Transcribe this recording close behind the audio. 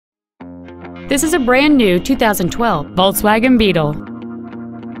This is a brand new 2012 Volkswagen Beetle.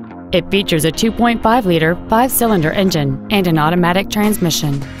 It features a 2.5-liter 5-cylinder engine and an automatic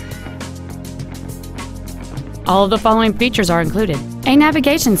transmission. All of the following features are included: a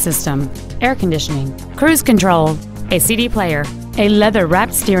navigation system, air conditioning, cruise control, a CD player, a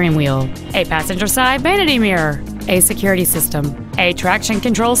leather-wrapped steering wheel, a passenger side vanity mirror, a security system, a traction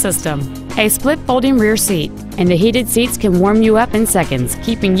control system, a split folding rear seat, and the heated seats can warm you up in seconds,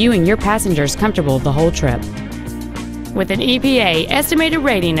 keeping you and your passengers comfortable the whole trip. With an EPA estimated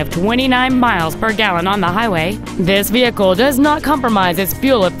rating of 29 miles per gallon on the highway, this vehicle does not compromise its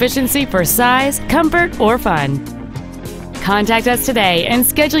fuel efficiency for size, comfort, or fun. Contact us today and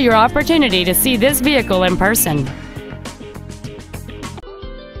schedule your opportunity to see this vehicle in person.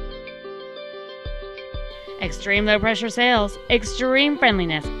 Extreme low pressure sales, extreme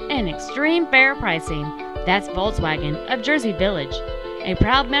friendliness, and extreme fair pricing. That's Volkswagen of Jersey Village, a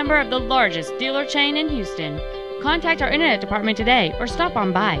proud member of the largest dealer chain in Houston. Contact our internet department today or stop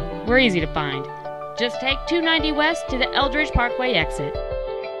on by. We're easy to find. Just take 290 West to the Eldridge Parkway exit.